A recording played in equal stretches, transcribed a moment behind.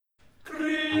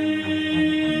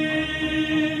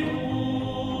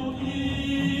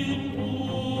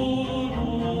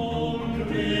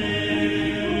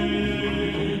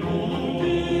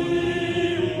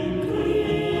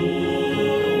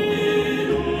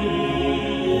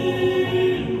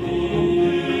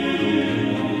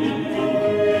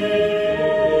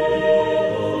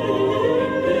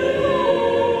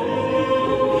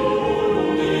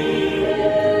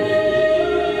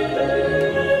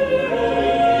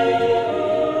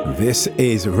This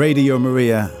is Radio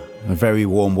Maria. A very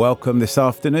warm welcome this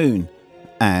afternoon.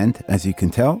 And as you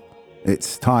can tell,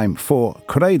 it's time for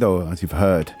CREDO, as you've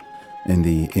heard in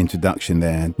the introduction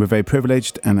there. We're very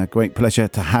privileged and a great pleasure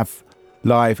to have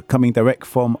live, coming direct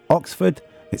from Oxford,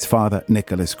 it's Father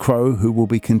Nicholas Crowe, who will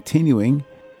be continuing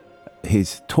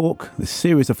his talk, the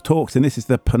series of talks, and this is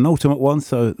the penultimate one,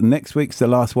 so next week's the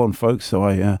last one, folks. So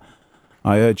I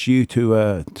urge you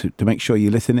to make sure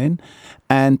you listen in.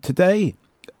 And today,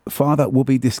 Father will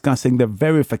be discussing the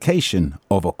verification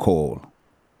of a call.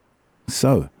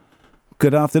 So,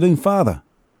 good afternoon, Father.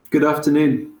 Good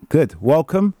afternoon. Good.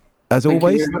 Welcome, as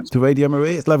always, to Radio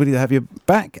Maria. It's lovely to have you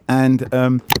back.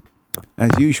 And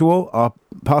as usual, I'll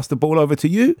pass the ball over to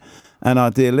you and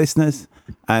our dear listeners.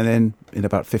 And then in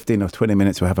about 15 or 20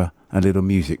 minutes, we'll have a little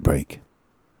music break.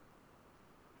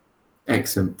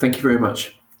 Excellent. Thank you very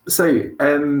much. So,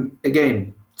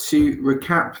 again, to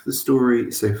recap the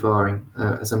story so far,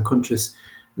 as I'm conscious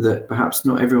that perhaps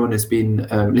not everyone has been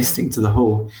listening to the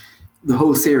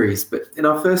whole series, but in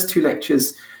our first two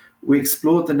lectures, we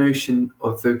explored the notion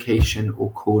of vocation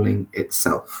or calling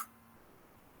itself.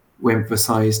 We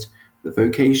emphasized that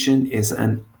vocation is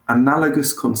an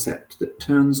analogous concept that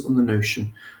turns on the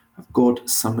notion of God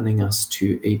summoning us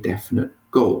to a definite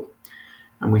goal.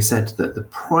 And we said that the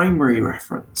primary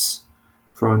reference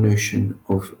for our notion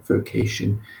of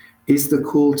vocation is the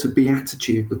call to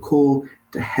beatitude, the call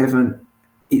to heaven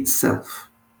itself.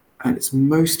 At its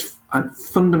most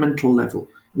fundamental level,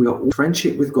 we are all in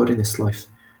friendship with God in this life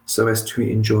so as to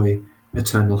enjoy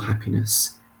eternal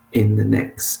happiness in the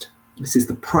next. This is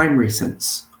the primary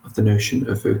sense of the notion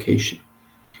of vocation.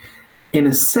 In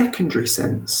a secondary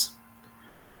sense,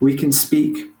 we can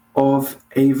speak of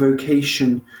a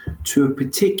vocation to a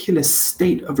particular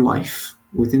state of life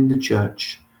within the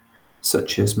church,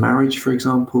 such as marriage, for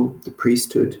example, the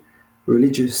priesthood,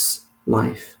 religious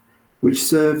life, which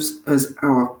serves as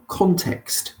our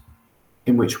context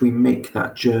in which we make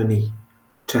that journey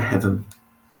to heaven.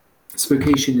 It's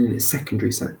vocation in its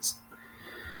secondary sense.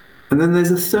 And then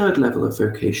there's a third level of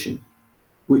vocation,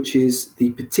 which is the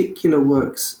particular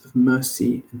works of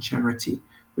mercy and charity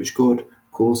which God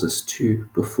calls us to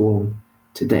perform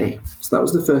today. So that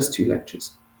was the first two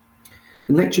lectures.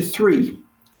 In lecture 3,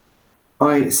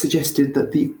 I suggested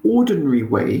that the ordinary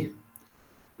way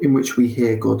in which we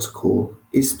hear God's call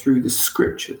is through the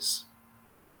scriptures.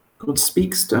 God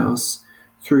speaks to us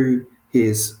through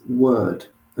his word.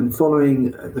 And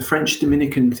following the French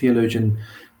Dominican theologian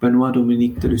Benoît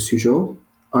Dominique de Lusugeau,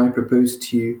 I propose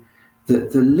to you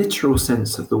that the literal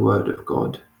sense of the word of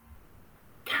God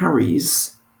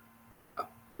carries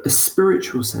a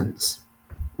spiritual sense,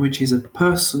 which is a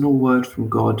personal word from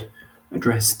God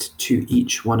addressed to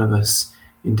each one of us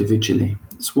individually.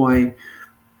 That's why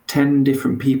 10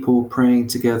 different people praying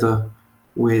together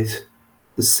with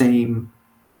the same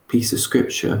piece of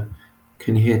scripture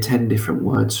can hear 10 different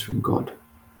words from God.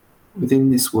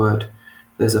 Within this word,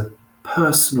 there's a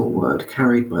personal word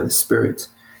carried by the Spirit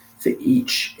for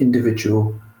each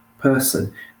individual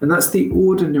person. And that's the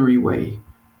ordinary way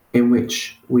in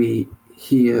which we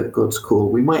hear God's call.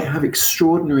 We might have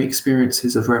extraordinary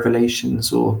experiences of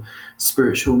revelations or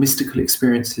spiritual, mystical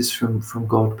experiences from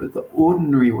God, but the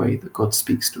ordinary way that God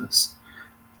speaks to us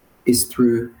is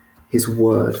through his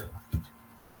word.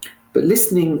 But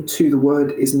listening to the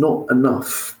word is not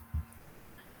enough.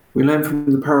 We learn from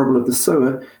the parable of the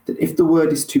sower that if the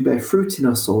word is to bear fruit in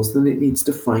our souls, then it needs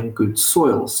to find good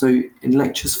soil. So in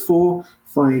lectures 4,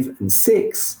 5, and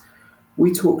 6,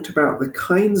 we talked about the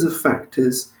kinds of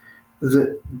factors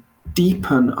that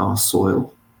deepen our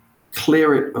soil,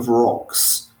 clear it of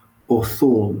rocks or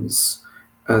thorns,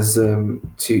 as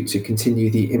to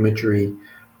continue the imagery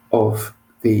of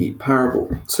the parable.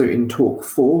 So in talk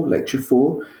 4, lecture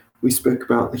 4, we spoke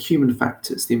about the human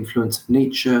factors, the influence of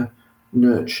nature,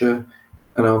 nurture,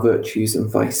 and our virtues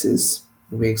and vices.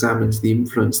 And we examined the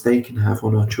influence they can have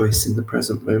on our choice in the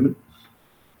present moment.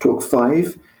 Talk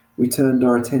 5, we turned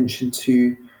our attention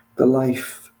to the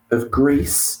life of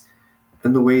grace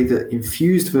and the way that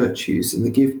infused virtues and the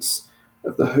gifts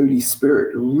of the Holy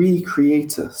Spirit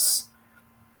recreate us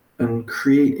and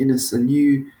create in us a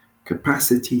new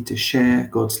capacity to share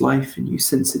God's life, a new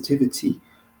sensitivity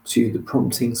to the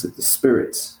promptings of the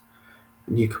Spirit,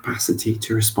 a new capacity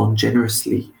to respond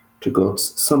generously to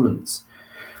God's summons.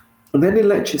 And then in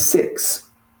lecture 6,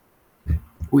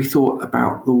 we thought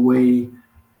about the way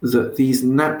that these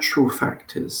natural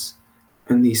factors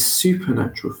and these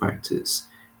supernatural factors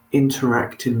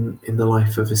interact in the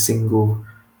life of a single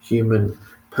human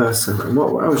person. And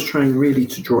what I was trying really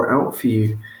to draw out for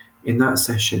you in that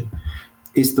session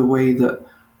is the way that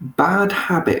bad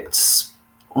habits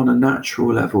on a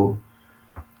natural level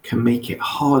can make it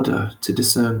harder to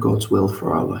discern God's will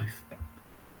for our life,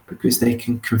 because they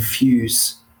can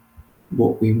confuse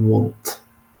what we want.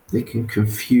 They can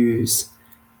confuse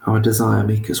our desire,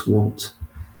 make us want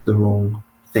the wrong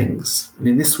things. And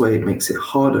in this way, it makes it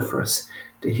harder for us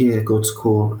to hear God's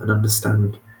call and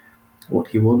understand what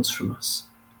he wants from us.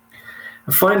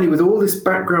 And finally, with all this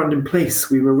background in place,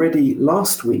 we were ready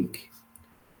last week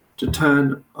to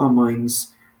turn our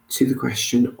minds to the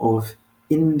question of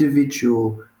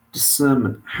individual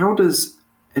discernment. How does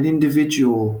an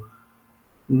individual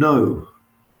know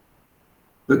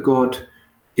that God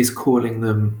is calling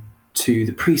them to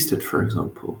the priesthood, for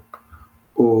example,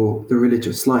 or the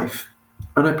religious life?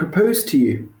 And I propose to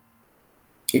you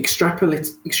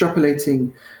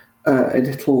extrapolating a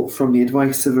little from the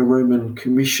advice of a Roman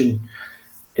commission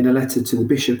in a letter to the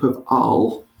Bishop of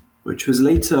Arles, which was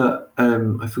later,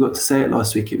 I forgot to say it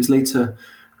last week, it was later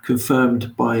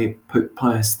confirmed by Pope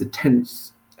Pius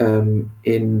X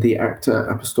in the Acta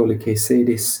Apostolicae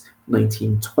Sedis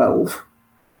 1912.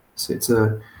 So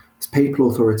it's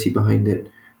papal authority behind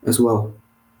it as well.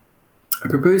 I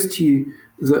propose to you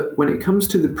that when it comes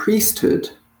to the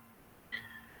priesthood,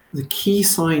 the key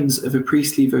signs of a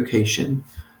priestly vocation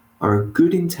are a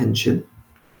good intention.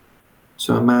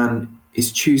 So a man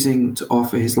is choosing to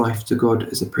offer his life to God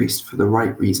as a priest for the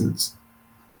right reasons.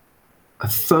 A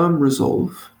firm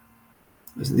resolve.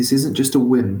 This isn't just a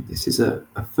whim. This is a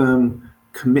firm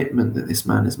commitment that this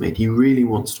man has made. He really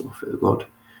wants to offer God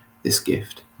this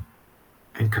gift.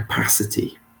 And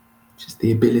capacity, which is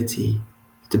the ability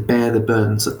to bear the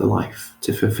burdens of the life,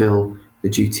 to fulfill the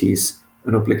duties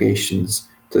and obligations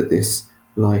that this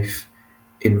life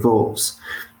involves.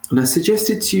 And I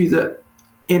suggested to you that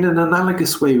in an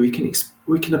analogous way, we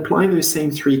can apply those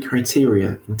same three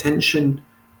criteria: intention,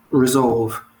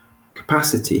 resolve,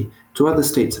 capacity, to other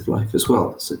states of life as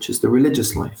well, such as the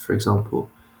religious life, for example,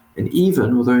 and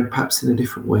even, although perhaps in a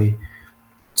different way,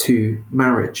 to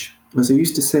marriage. As I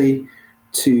used to say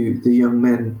to the young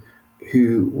men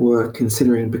who were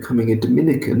considering becoming a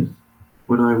Dominican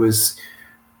when I was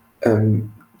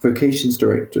vocations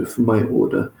director for my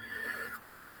order,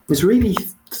 there's really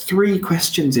three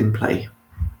questions in play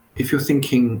if you're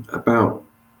thinking about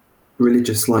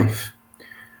religious life,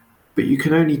 but you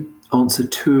can only answer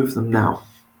two of them now.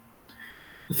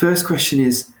 The first question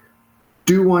is,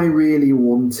 do I really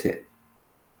want it?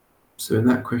 So in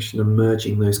that question, I'm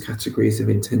merging those categories of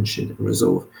intention and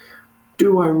resolve.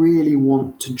 Do I really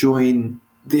want to join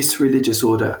this religious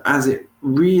order as it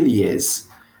really is,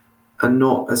 and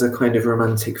not as a kind of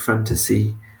romantic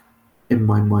fantasy in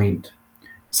my mind?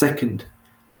 Second,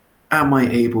 am I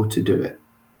able to do it?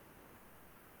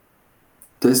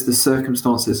 Does the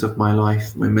circumstances of my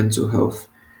life, my mental health,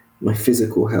 my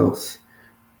physical health,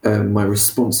 my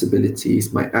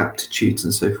responsibilities, my aptitudes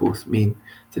and so forth mean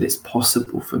that it's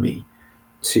possible for me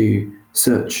to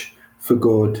search for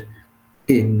God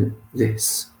in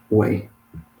this way?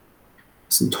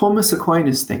 St. Thomas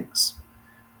Aquinas thinks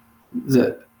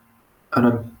that, and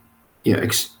I'm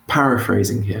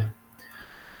paraphrasing here,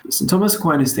 St. Thomas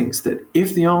Aquinas thinks that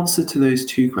if the answer to those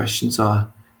two questions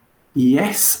are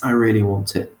yes, I really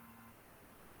want it,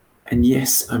 and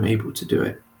yes, I'm able to do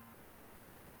it,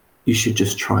 you should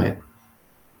just try it.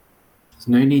 There's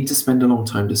no need to spend a long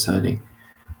time discerning.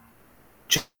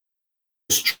 Just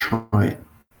try it.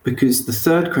 Because the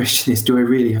third question is, do I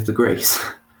really have the grace?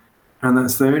 And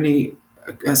that's the only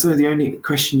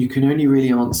question you can only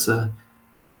really answer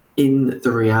in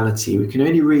the reality. We can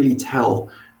only really tell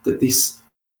that this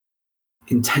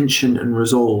intention and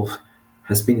resolve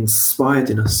has been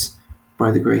inspired in us by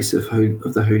the grace of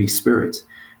the Holy Spirit,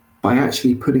 by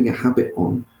actually putting a habit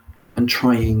on and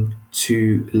trying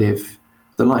to live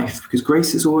the life. Because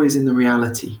grace is always in the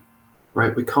reality,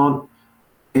 right? We can't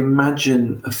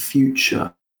imagine a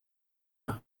future,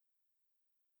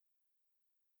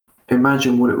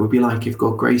 imagine what it would be like if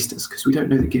God graced us, because we don't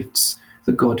know the gifts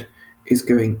that God is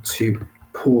going to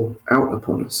pour out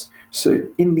upon us. So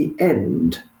in the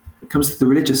end, when it comes to the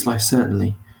religious life,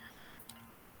 certainly,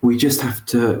 we have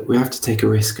to take a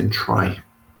risk and try.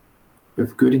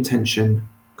 With good intention,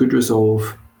 good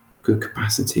resolve, good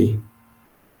capacity,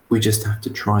 we just have to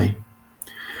try.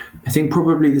 I think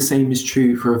probably the same is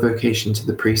true for a vocation to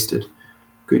the priesthood.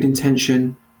 Good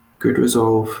intention, good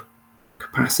resolve,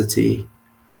 capacity,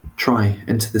 try,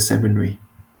 enter the seminary,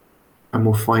 and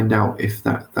we'll find out if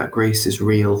that grace is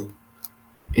real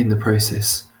in the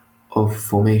process of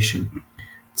formation.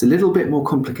 It's a little bit more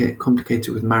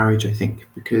complicated with marriage, I think,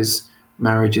 because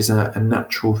marriage is a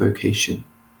natural vocation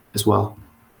as well.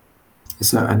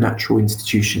 It's a natural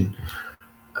institution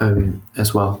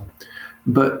as well.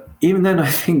 But even then, I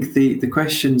think the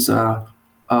questions are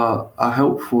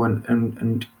helpful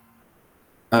and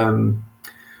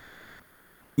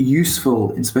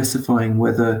useful in specifying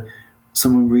whether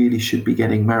someone really should be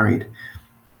getting married.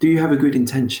 Do you have a good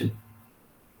intention?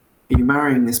 Are you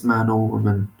marrying this man or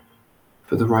woman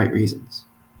for the right reasons?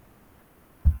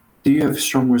 Do you have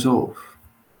strong resolve?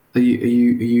 Are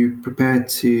you prepared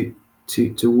to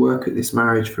work at this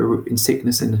marriage for in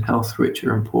sickness and in health,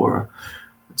 richer and poorer,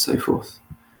 and so forth?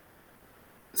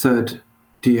 Third,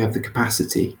 do you have the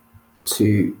capacity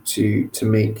to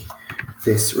make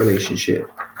this relationship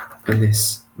and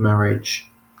this marriage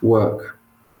work?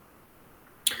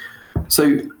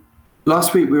 So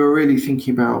last week we were really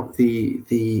thinking about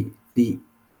the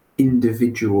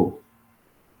individual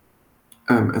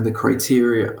and the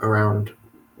criteria around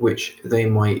which they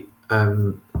might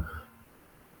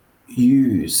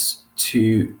use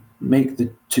to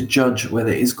judge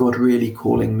whether is God really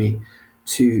calling me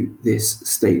to this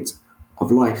state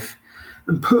of life.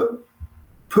 And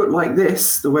put like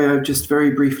this, the way I've just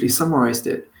very briefly summarized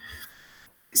it,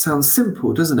 it sounds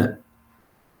simple, doesn't it?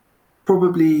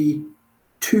 Probably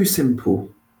too simple,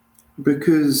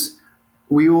 because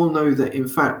we all know that in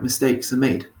fact mistakes are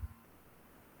made.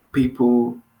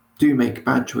 People do make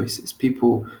bad choices.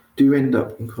 People do end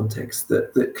up in contexts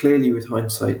that clearly with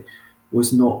hindsight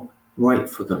was not right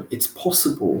for them. It's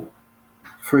possible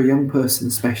for a young person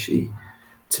especially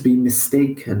to be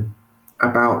mistaken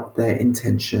about their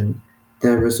intention,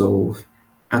 their resolve,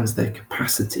 and their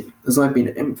capacity. As I've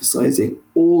been emphasizing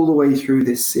all the way through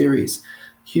this series,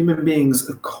 human beings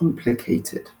are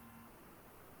complicated.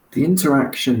 The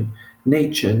interaction,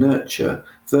 nature, nurture,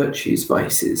 virtues,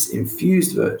 vices,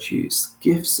 infused virtues,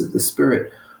 gifts of the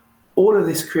Spirit, all of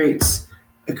this creates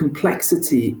a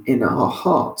complexity in our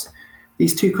heart.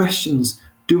 These two questions,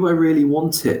 do I really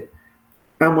want it?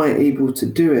 Am I able to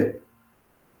do it?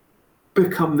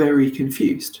 Become very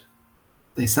confused.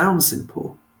 They sound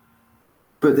simple,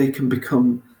 but they can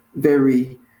become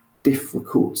very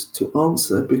difficult to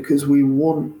answer because we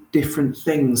want different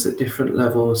things at different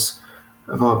levels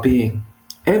of our being.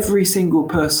 Every single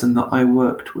person that I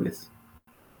worked with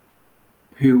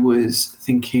who was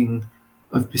thinking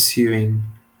of pursuing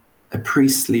a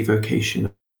priestly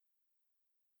vocation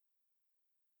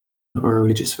or a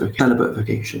religious vocation, celibate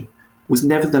vocation, was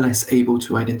nevertheless able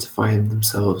to identify in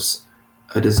themselves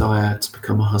a desire to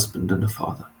become a husband and a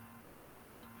father.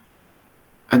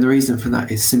 And the reason for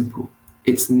that is simple.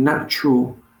 It's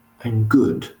natural and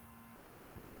good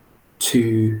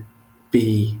to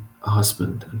be a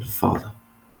husband and a father.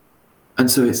 And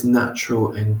so it's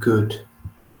natural and good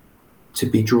to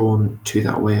be drawn to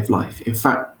that way of life. In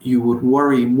fact, you would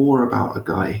worry more about a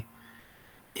guy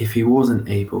if he wasn't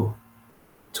able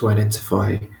to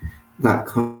identify that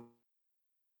kind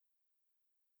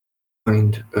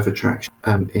of attraction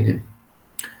in him.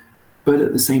 But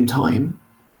at the same time,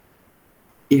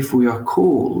 if we are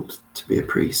called to be a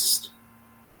priest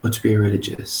or to be a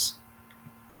religious,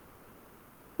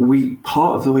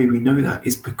 part of the way we know that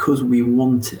is because we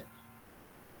want it.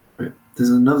 Right? There's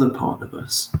another part of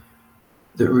us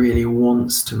that really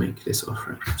wants to make this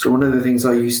offering. So one of the things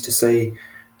I used to say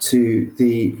to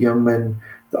the young men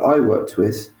that I worked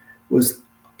with was,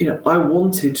 I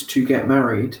wanted to get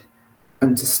married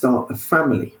and to start a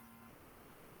family.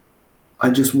 I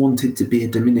just wanted to be a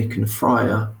Dominican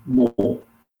friar more,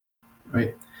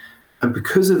 right? And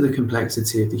because of the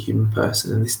complexity of the human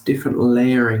person and this different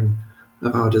layering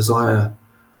of our desire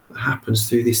that happens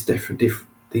through these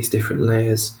different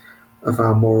layers of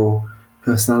our moral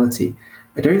personality,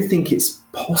 I don't think it's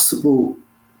possible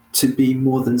to be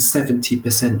more than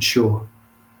 70% sure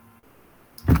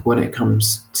when it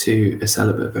comes to a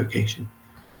celibate vocation.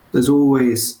 There's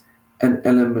always an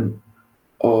element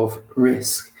of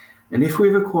risk. And if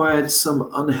we've acquired some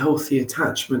unhealthy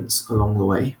attachments along the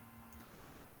way,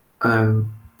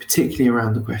 particularly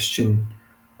around the question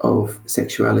of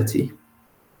sexuality,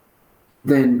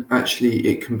 then actually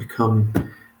it can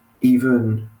become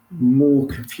even more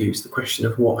confused. The question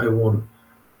of what I want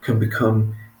can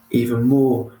become even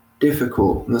more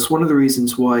difficult. And that's one of the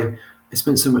reasons why I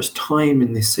spent so much time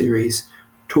in this series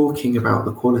talking about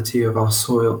the quality of our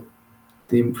soil,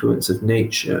 the influence of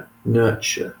nature,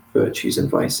 nurture, virtues and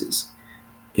vices,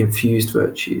 infused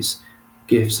virtues,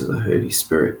 gifts of the Holy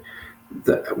Spirit,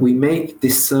 that we make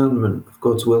discernment of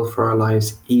God's will for our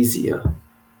lives easier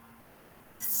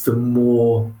the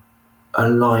more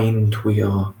aligned we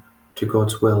are to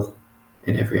God's will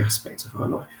in every aspect of our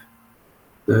life.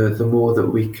 The more that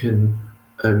we can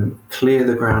clear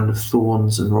the ground of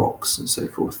thorns and rocks and so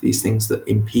forth, these things that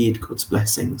impede God's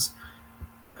blessings,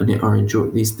 and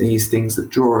are these things that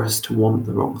draw us to want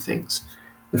the wrong things,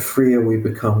 the freer we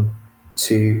become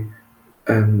to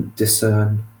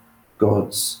discern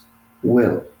God's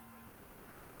will.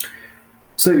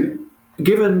 So,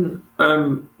 given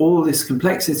all this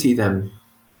complexity, then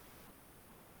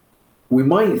we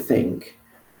might think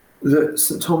that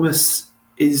St. Thomas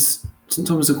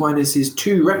Aquinas is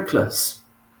too reckless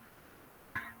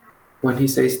when he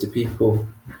says to people,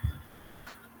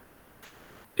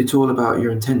 it's all about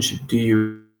your intention.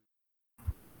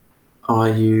 Are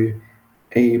you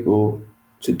able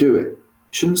to do it?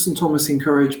 Shouldn't St. Thomas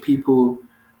encourage people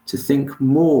to think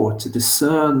more, to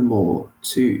discern more,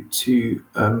 to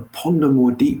ponder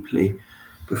more deeply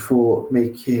before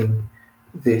making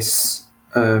this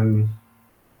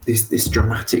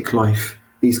dramatic life,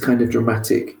 these kind of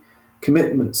dramatic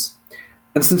commitments?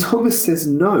 And St. Thomas says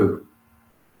no,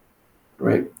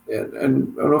 right?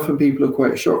 And often people are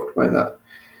quite shocked by that.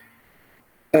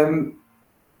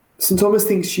 St. Thomas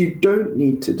thinks you don't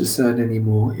need to discern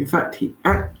anymore. In fact, he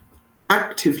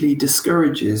actively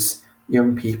discourages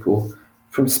young people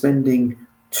from spending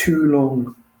too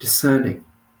long discerning.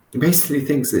 He basically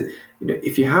thinks that,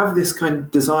 if you have this kind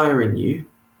of desire in you,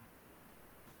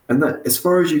 and that, as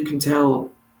far as you can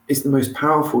tell, is the most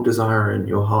powerful desire in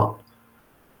your heart,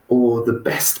 or the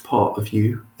best part of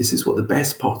you, this is what the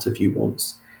best part of you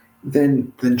wants,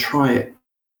 then try it.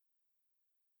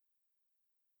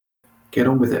 Get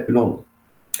on with it, belong.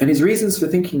 And his reasons for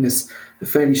thinking this are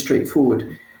fairly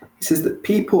straightforward. He says that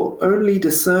people only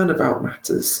discern about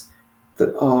matters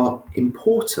that are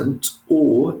important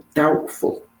or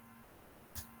doubtful.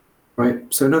 Right?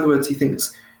 So in other words, he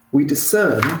thinks we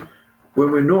discern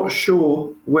when we're not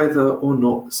sure whether or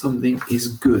not something is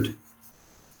good.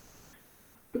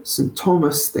 But St.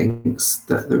 Thomas thinks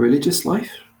that the religious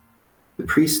life, the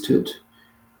priesthood,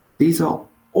 these are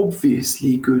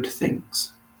obviously good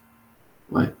things.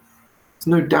 Right? There's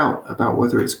no doubt about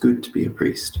whether it's good to be a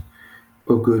priest,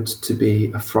 or good to be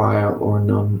a friar or a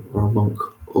nun or a monk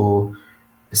or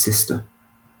a sister.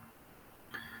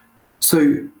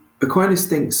 So Aquinas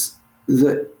thinks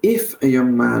that if a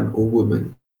young man or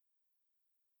woman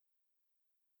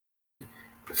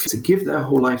to give their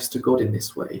whole lives to God in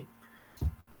this way,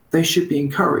 they should be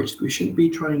encouraged. We shouldn't be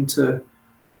trying to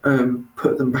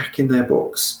put them back in their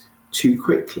box too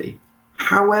quickly.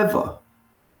 However,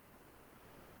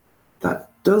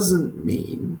 that doesn't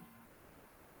mean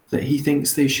that he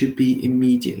thinks they should be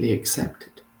immediately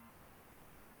accepted.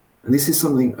 And this is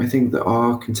something I think that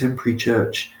our contemporary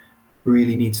church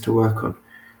really needs to work on.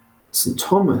 St.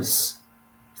 Thomas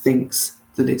thinks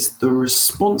that it's the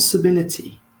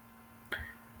responsibility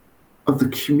of the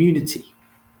community,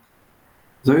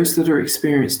 those that are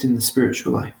experienced in the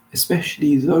spiritual life,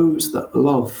 especially those that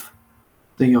love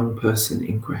the young person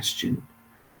in question,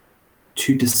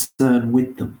 to discern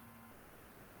with them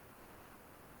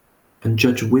and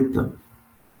judge with them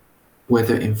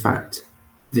whether in fact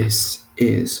this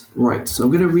is right. So I'm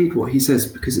going to read what he says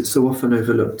because it's so often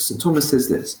overlooked. St. Thomas says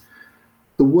this: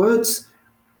 the words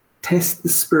 "test the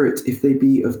spirit if they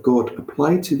be of God"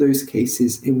 apply to those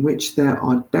cases in which there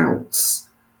are doubts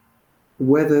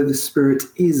whether the spirit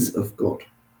is of God.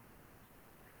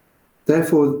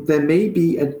 Therefore, there may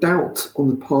be a doubt on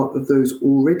the part of those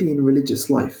already in religious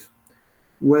life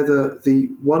whether the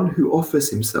one who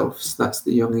offers himself, so that's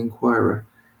the young inquirer,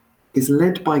 is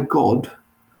led by God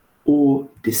or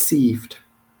deceived.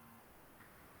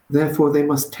 Therefore, they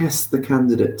must test the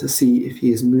candidate to see if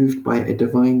he is moved by a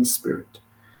divine spirit.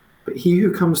 But he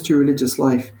who comes to religious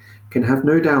life can have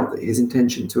no doubt that his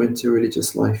intention to enter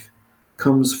religious life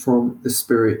comes from the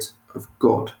Spirit of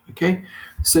God. Okay?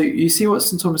 So you see what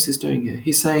St. Thomas is doing here.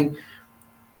 He's saying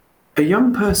a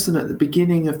young person at the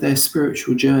beginning of their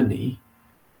spiritual journey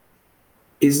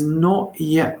is not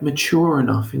yet mature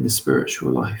enough in the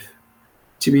spiritual life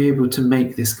to be able to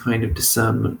make this kind of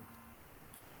discernment.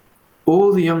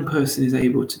 All the young person is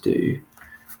able to do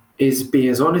is be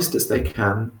as honest as they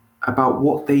can about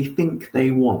what they think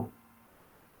they want.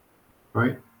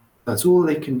 Right? That's all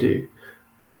they can do.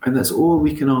 And that's all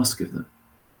we can ask of them.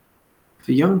 If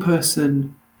a young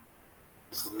person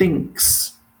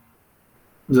thinks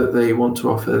that they want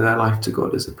to offer their life to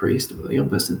God as a priest, or the young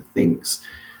person thinks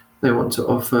they want to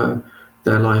offer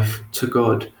their life to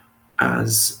God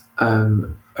as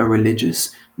a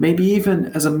religious, maybe even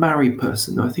as a married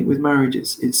person. I think with marriage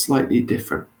it's slightly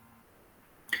different.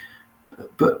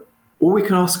 But all we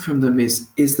can ask from them is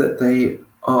that they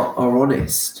are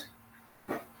honest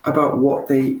about what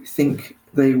they think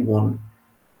they want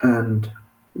and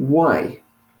why.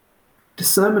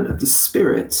 Discernment of the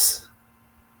spirits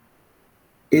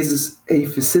is a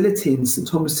facility in St.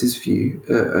 Thomas's view,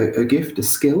 a gift, a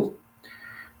skill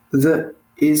that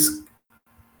is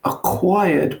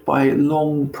acquired by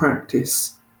long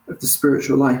practice of the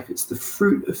spiritual life. It's the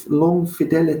fruit of long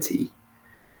fidelity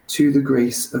to the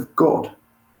grace of God.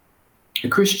 A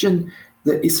Christian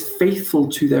that is faithful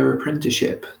to their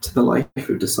apprenticeship, to the life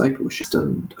of discipleship,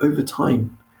 and over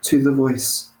time to the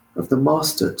voice of the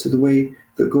Master, to the way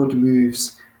that God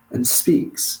moves and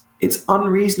speaks. It's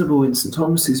unreasonable in St.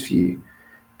 Thomas's view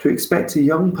to expect a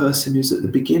young person who's at the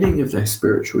beginning of their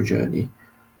spiritual journey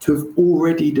to have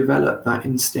already developed that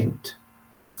instinct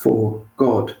for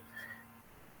God.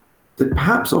 That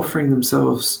perhaps offering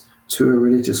themselves to a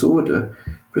religious order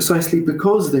precisely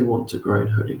because they want to grow in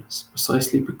holiness,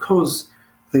 precisely because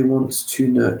they want to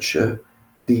nurture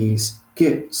these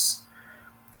gifts.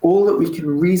 All that we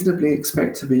can reasonably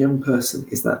expect of a young person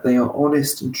is that they are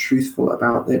honest and truthful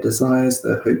about their desires,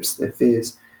 their hopes, their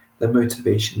fears, their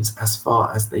motivations, as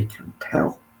far as they can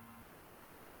tell.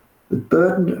 The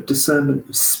burden of discernment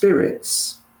of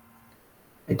spirits,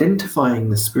 identifying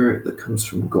the spirit that comes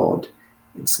from God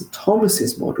in St.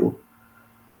 Thomas's model,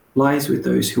 lies with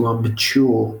those who are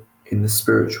mature in the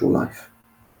spiritual life.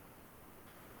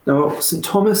 Now, St.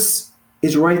 Thomas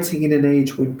is writing in an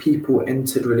age when people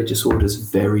entered religious orders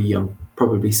very young,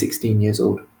 probably 16 years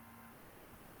old.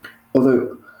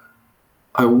 Although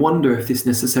I wonder if this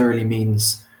necessarily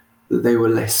means that they were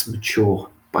less mature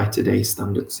by today's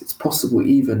standards. It's possible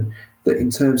even that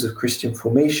in terms of Christian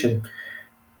formation,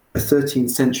 a 13th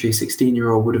century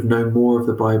 16-year-old would have known more of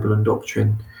the Bible and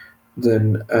doctrine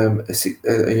than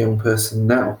a young person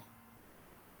now.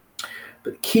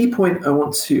 But the key point I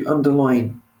want to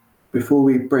underline before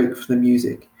we break for the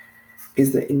music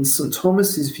is that in St.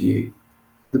 Thomas's view,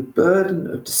 the burden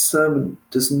of discernment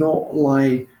does not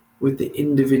lie with the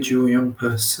individual young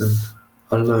person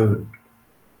alone.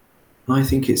 And I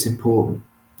think it's important.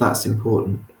 That's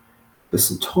important. For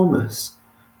St. Thomas,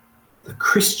 the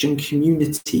Christian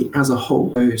community as a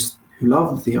whole, those who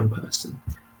love the young person,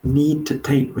 need to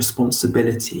take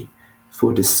responsibility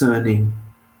for discerning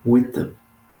with them,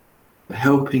 for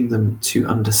helping them to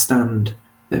understand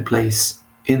their place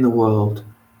in the world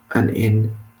and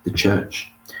in the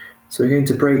church. So we're going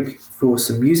to break for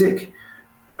some music,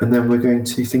 and then we're going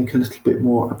to think a little bit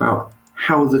more about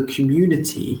how the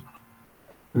community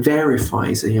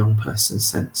verifies a young person's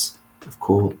sense of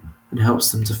call and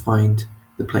helps them to find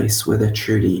the place where they're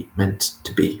truly meant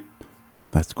to be.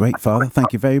 That's great, Father.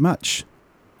 Thank you very much.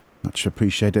 Much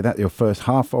appreciated that. Your first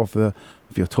half of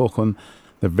your talk on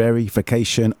the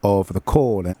verification of the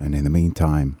call. And in the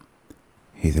meantime,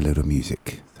 here's a little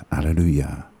music.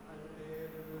 Hallelujah.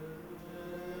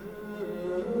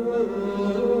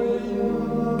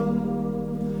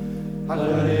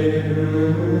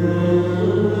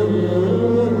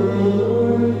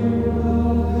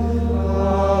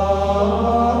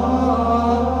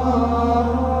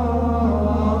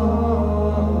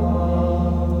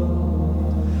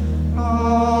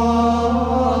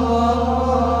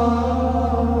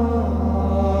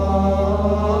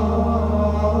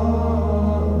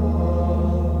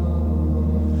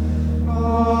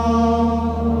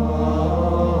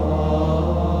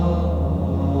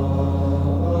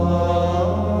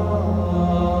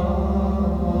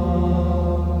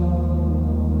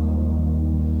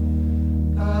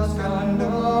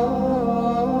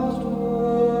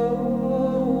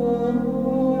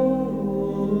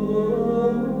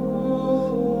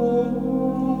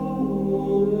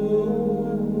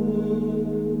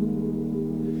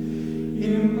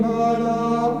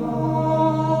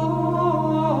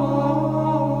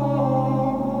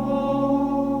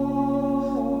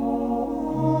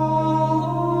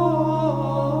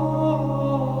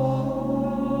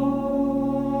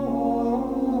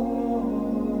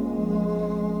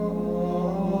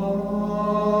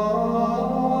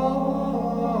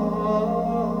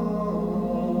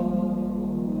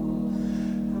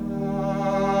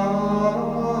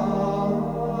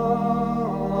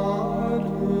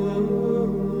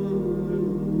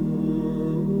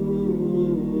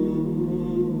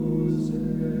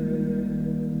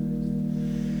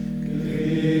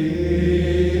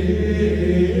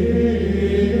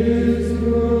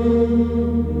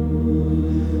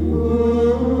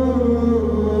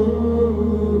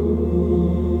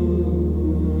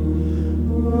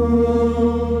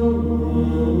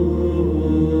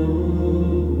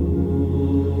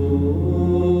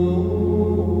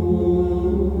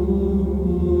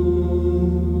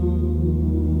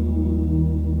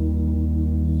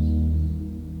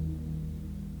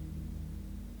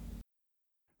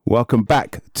 Welcome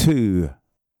back to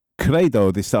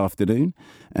CREDO this afternoon,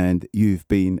 and you've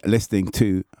been listening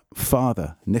to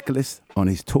Father Nicholas on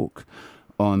his talk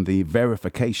on the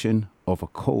verification of a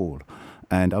call.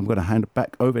 And I'm going to hand it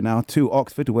back over now to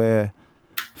Oxford, where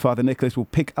Father Nicholas will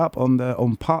pick up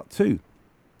on part 2.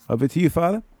 Over to you,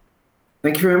 Father.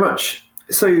 Thank you very much.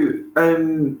 So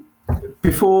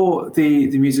before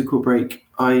the musical break,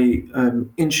 I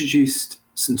introduced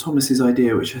St. Thomas's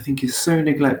idea, which I think is so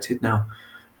neglected now,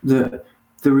 that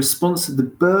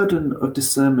the burden of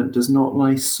discernment does not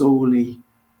lie solely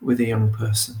with a young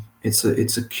person. It's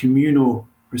a communal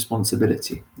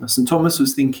responsibility. Now, St. Thomas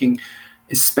was thinking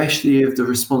especially of the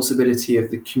responsibility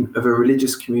of a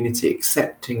religious community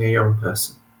accepting a young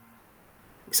person,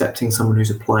 accepting someone who's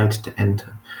applied to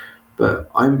enter. But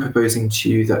I'm proposing to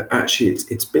you that actually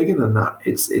it's bigger than that.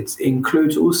 It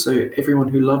includes also everyone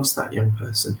who loves that young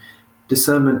person.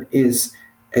 Discernment is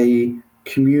a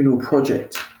communal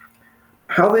project.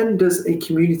 How then does a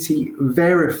community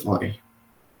verify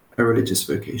a religious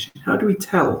vocation? How do we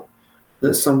tell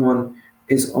that someone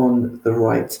is on the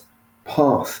right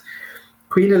path?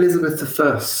 Queen Elizabeth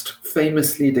I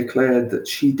famously declared that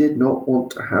she did not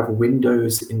want to have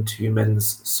windows into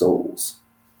men's souls,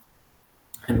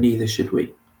 and neither should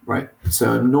we, right?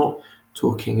 So I'm not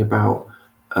talking about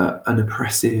an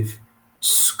oppressive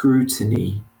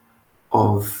scrutiny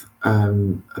of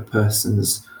a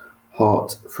person's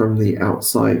heart from the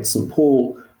outside. St.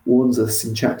 Paul warns us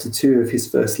in chapter 2 of his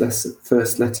first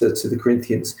letter to the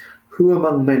Corinthians, who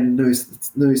among men knows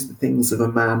the things of a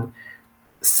man,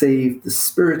 save the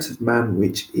spirit of man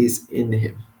which is in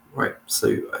him, right?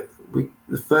 So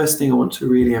the first thing I want to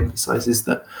really emphasize is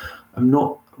that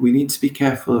we need to be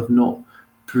careful of not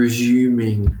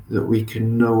presuming that we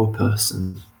can know a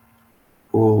person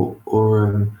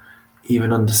or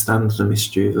even understand the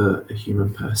mystery of a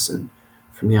human person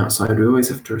from the outside. We always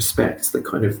have to respect the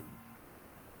kind of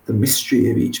the mystery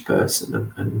of each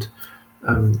person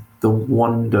and the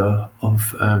wonder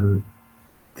of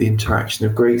the interaction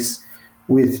of grace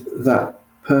with that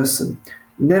person.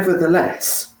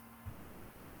 Nevertheless,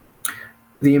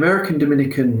 the American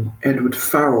Dominican Edward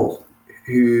Farrell,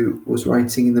 who was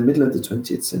writing in the middle of the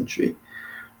 20th century,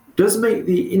 does make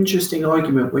the interesting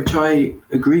argument, which I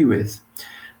agree with,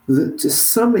 that to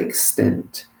some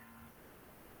extent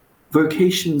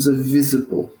vocations are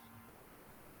visible.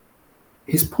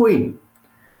 His point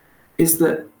is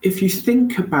that if you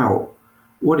think about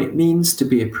what it means to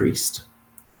be a priest,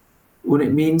 what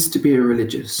it means to be a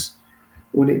religious,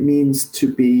 what it means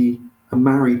to be a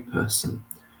married person,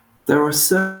 there are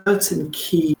certain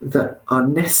keys that are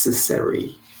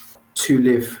necessary to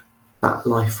live that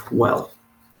life well.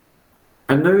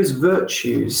 And those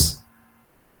virtues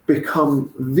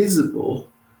become visible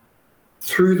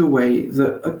through the way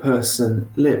that a person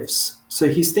lives. So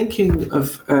he's thinking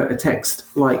of a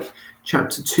text like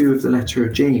chapter 2 of the letter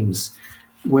of James,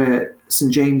 where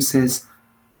St. James says,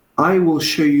 I will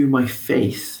show you my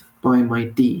faith by my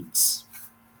deeds,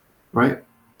 right?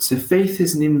 So faith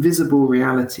is an invisible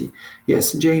reality. Yet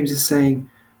St. James is saying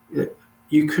that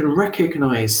you can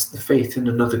recognize the faith in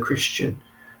another Christian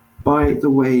by the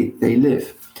way they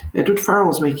live. Edward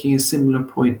Farrell's making a similar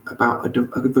point about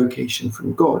a vocation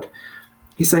from God.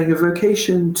 He's saying a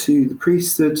vocation to the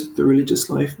priesthood, the religious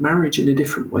life, marriage in a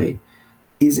different way,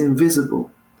 is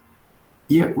invisible.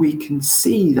 Yet we can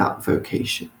see that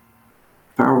vocation,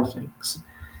 Farrell thinks,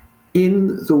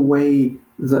 in the way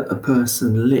that a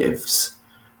person lives,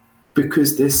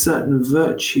 because there's certain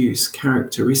virtues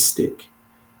characteristic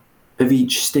of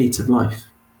each state of life.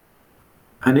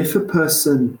 And if a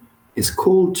person is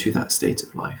called to that state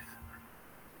of life,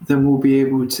 then we'll be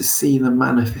able to see the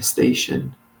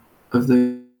manifestation of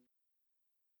those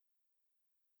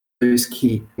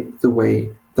key, the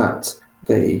way that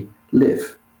they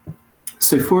live.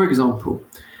 So, for example,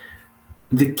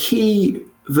 the key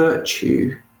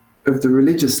virtue of the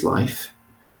religious life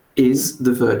is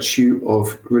the virtue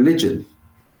of religion.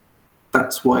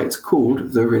 That's why it's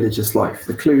called the religious life.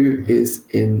 The clue is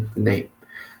in the name.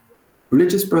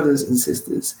 Religious brothers and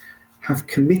sisters have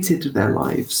committed their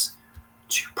lives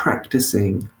to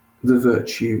practicing the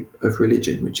virtue of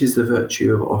religion, which is the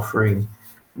virtue of offering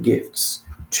gifts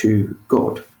to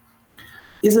God.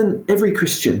 Isn't every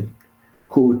Christian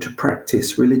called to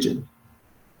practice religion?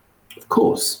 Of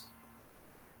course.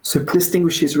 So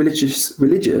distinguishes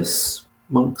religious,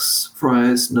 monks,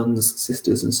 friars, nuns,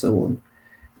 sisters, and so on,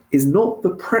 is not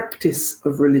the practice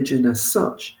of religion as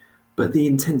such, but the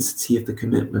intensity of the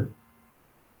commitment.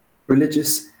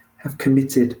 Religious have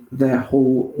committed their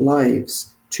whole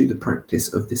lives to the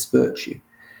practice of this virtue.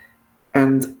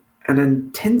 And an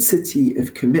intensity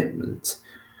of commitment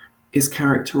is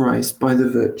characterized by the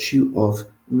virtue of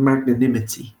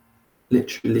magnanimity,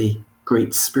 literally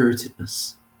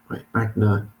great-spiritedness, right?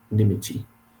 Magnanimity.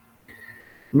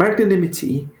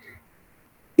 Magnanimity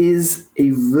is a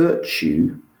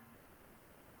virtue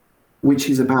which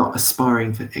is about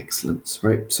aspiring for excellence,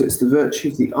 right? So it's the virtue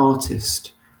of the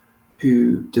artist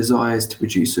who desires to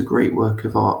produce a great work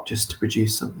of art just to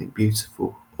produce something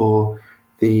beautiful, or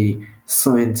the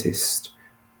scientist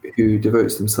who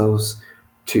devotes themselves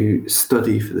to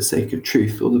study for the sake of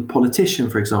truth, or the politician,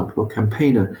 for example, or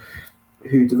campaigner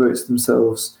who devotes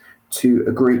themselves to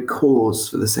a great cause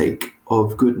for the sake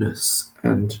of goodness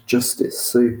and justice.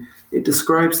 So it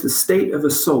describes the state of a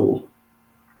soul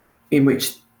in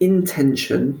which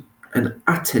intention and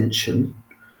attention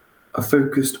are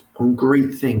focused on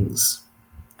great things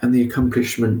and the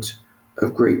accomplishment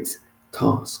of great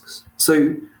tasks.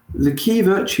 So the key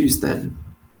virtues then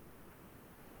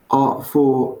are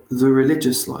for the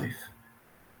religious life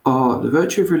are the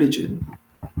virtue of religion,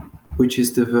 which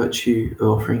is the virtue of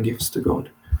offering gifts to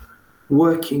God,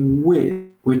 working with,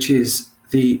 which is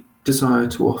the desire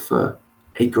to offer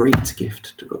a great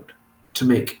gift to God, to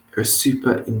make a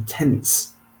super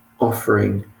intense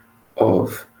offering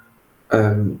of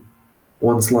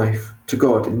one's life to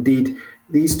God. Indeed,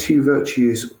 these two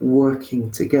virtues working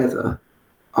together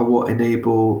are what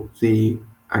enable the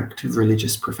active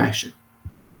religious profession,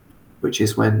 which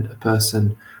is when a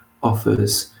person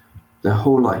offers their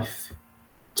whole life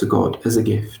to God as a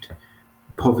gift,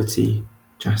 poverty,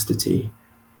 chastity,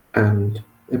 and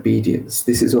obedience.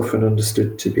 This is often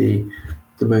understood to be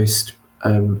the most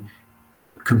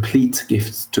complete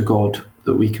gift to God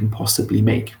that we can possibly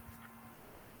make,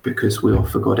 because we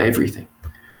offer God everything.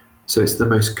 So it's the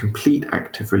most complete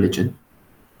act of religion,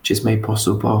 which is made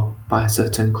possible by a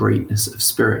certain greatness of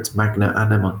spirit, magna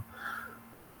anima,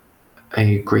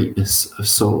 a greatness of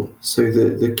soul. So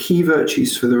the key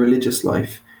virtues for the religious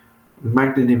life,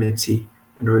 magnanimity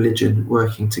and religion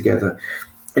working together.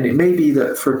 And it may be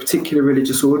that for a particular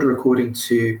religious order, according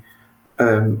to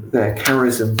their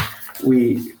charism,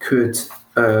 we could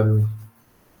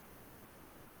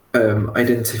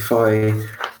identify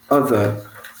other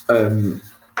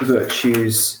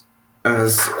virtues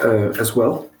as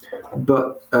well.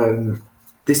 But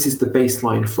this is the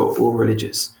baseline for all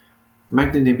religious: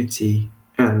 magnanimity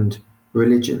and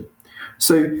religion.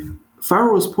 So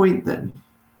Farrell's point then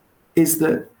is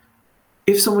that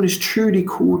if someone is truly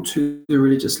called to the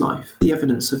religious life, the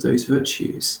evidence of those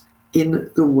virtues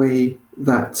in the way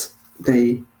that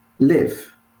they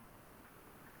live.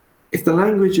 If the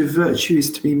language of virtue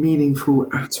is to be meaningful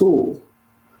at all,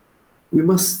 we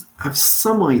must have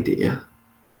some idea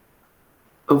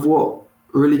of what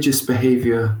religious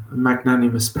behavior,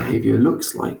 magnanimous behavior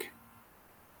looks like.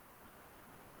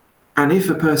 And if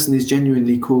a person is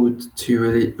genuinely called to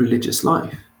religious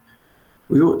life,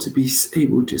 we ought to be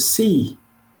able to see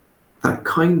that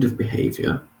kind of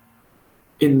behavior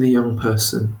in the young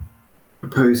person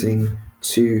proposing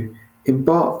to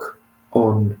embark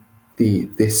on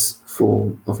this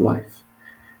form of life.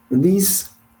 And these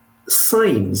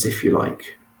signs, if you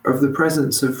like, of the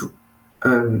presence of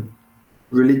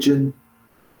religion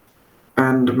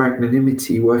and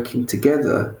magnanimity working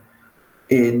together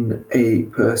in a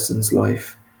person's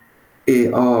life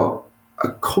are a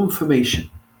confirmation,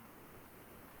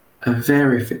 a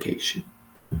verification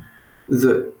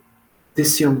that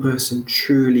this young person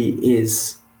truly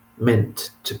is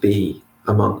meant to be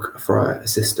a monk, a friar, a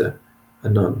sister, a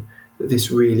nun, that this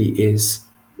really is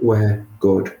where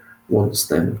God wants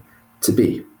them to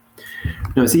be.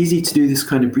 Now, it's easy to do this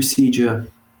kind of procedure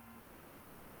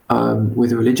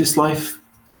with a religious life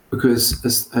because,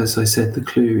 as I said, the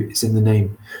clue is in the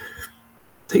name.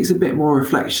 It takes a bit more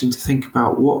reflection to think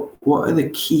about what are the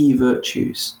key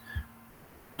virtues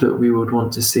that we would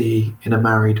want to see in a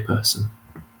married person,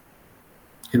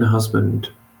 in a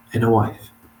husband, in a wife.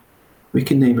 We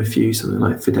can name a few, something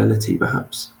like fidelity,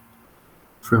 perhaps,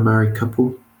 for a married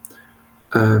couple.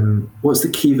 What's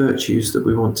the key virtues that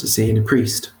we want to see in a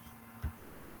priest?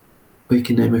 We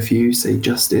can name a few, say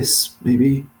justice,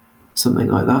 maybe, something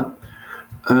like that.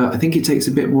 I think it takes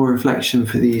a bit more reflection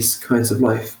for these kinds of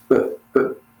life, but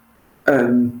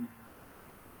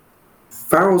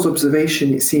Farrell's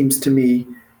observation, it seems to me,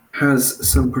 has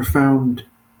some profound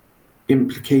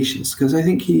implications, because I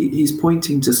think he's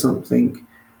pointing to something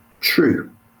true.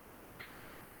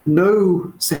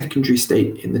 No secondary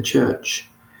state in the church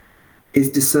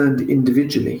is discerned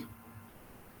individually.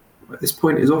 This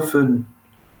point is often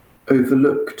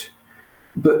overlooked,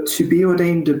 but to be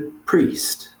ordained a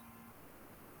priest,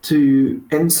 to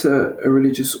enter a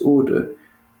religious order,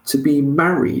 to be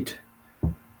married,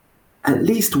 at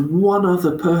least one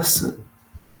other person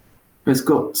has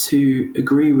got to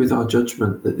agree with our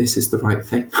judgment that this is the right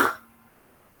thing.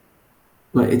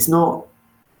 Like, it's not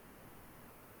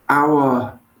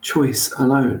our choice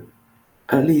alone.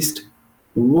 At least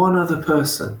one other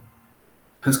person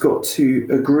has got to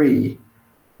agree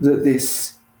that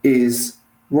this is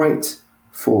right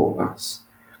for us.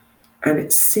 And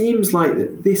it seems like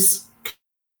that this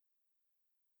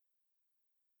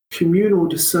communal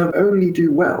discernment only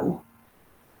do well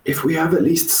if we have at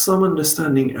least some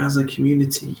understanding as a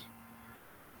community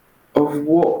of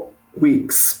what we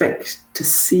expect to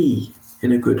see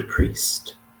in a good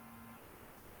priest,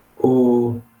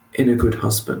 or in a good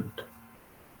husband,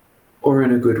 or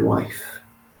in a good wife,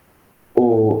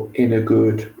 or in a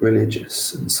good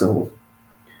religious, and so on.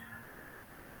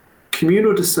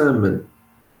 Communal discernment,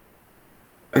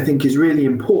 I think, is really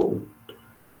important,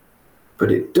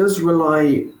 but it does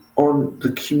rely on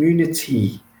the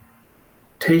community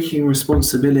taking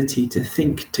responsibility to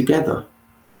think together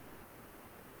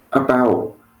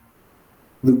about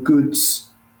the goods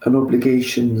and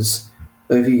obligations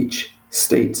of each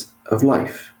state of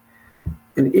life.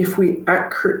 And if we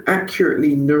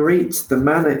accurately narrate the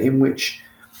manner in which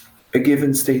a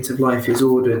given state of life is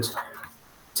ordered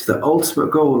to the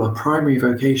ultimate goal, our primary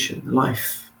vocation, the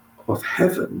life of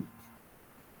heaven,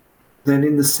 then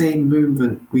in the same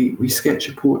movement we sketch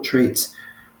a portrait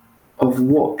of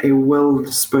what a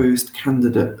well-disposed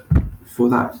candidate for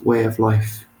that way of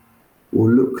life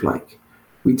will look like.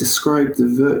 We describe the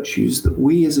virtues that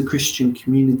we as a Christian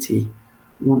community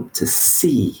want to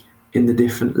see in the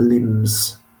different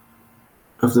limbs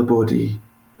of the body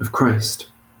of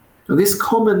Christ. Now, this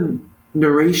common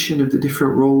narration of the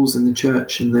different roles in the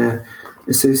church and their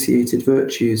associated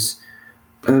virtues,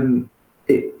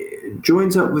 it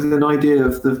joins up with an idea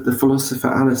of the philosopher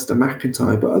Alistair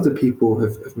MacIntyre, but other people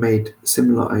have made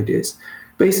similar ideas.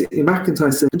 Basically,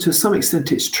 MacIntyre said, to some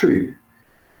extent it's true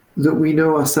that we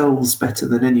know ourselves better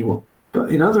than anyone, but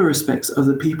in other respects,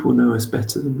 other people know us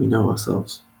better than we know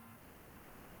ourselves.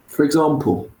 For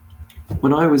example,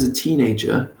 when I was a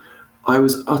teenager, I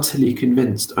was utterly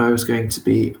convinced I was going to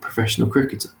be a professional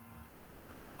cricketer.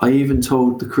 I even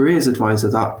told the careers advisor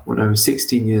that when I was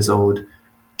 16 years old,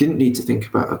 didn't need to think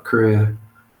about a career,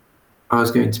 I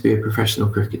was going to be a professional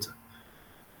cricketer.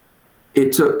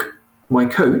 It took my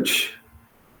coach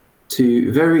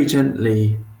to very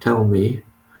gently tell me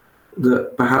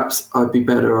that perhaps I'd be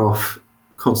better off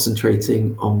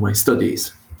concentrating on my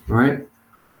studies, right?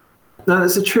 Now,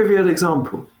 that's a trivial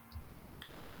example,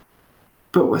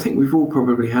 but I think we've all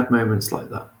probably had moments like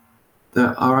that,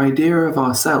 that our idea of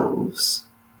ourselves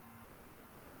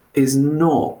is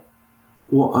not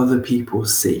what other people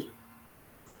see,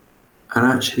 and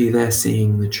actually they're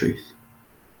seeing the truth.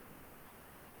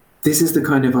 This is the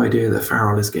kind of idea that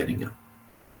Farrell is getting at,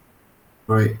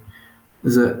 right?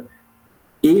 Is that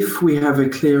if we have a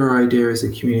clearer idea as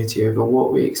a community over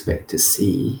what we expect to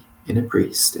see in a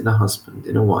priest, in a husband,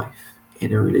 in a wife,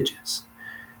 in a religious,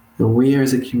 then we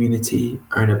as a community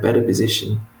are in a better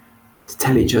position to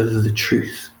tell each other the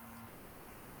truth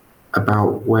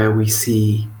about where we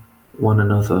see one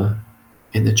another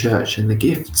in the church and the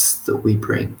gifts that we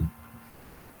bring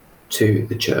to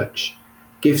the church.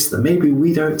 Gifts that maybe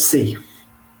we don't see,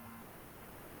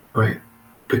 right?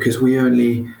 Because we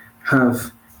only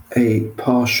have a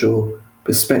partial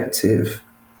perspective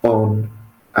on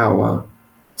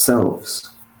ourselves.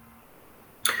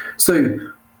 So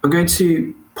I'm going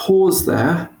to pause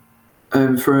there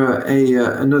for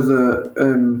another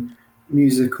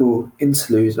musical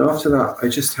interlude. And after that, I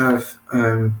just have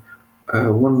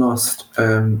one last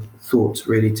thought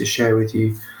really to share with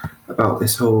you about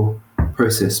this whole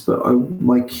process. But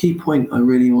my key point I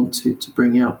really want to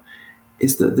bring out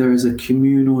is that there is a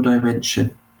communal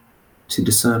dimension to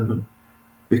discernment,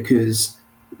 because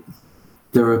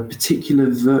there are particular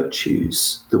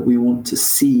virtues that we want to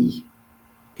see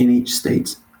in each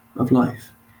state of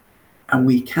life, and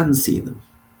we can see them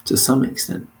to some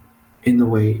extent in the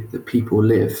way that people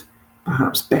live,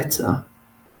 perhaps better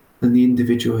than the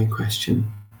individual in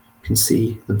question can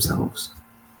see themselves.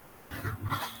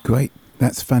 Great.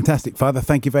 That's fantastic, Father.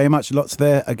 Thank you very much. Lots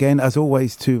there, again, as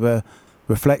always, to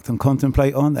reflect and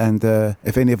contemplate on. And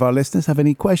if any of our listeners have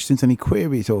any questions, any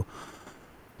queries, or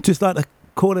just like to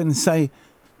call in and say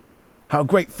how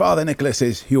great Father Nicholas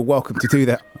is, you're welcome to do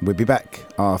that. We'll be back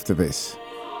after this.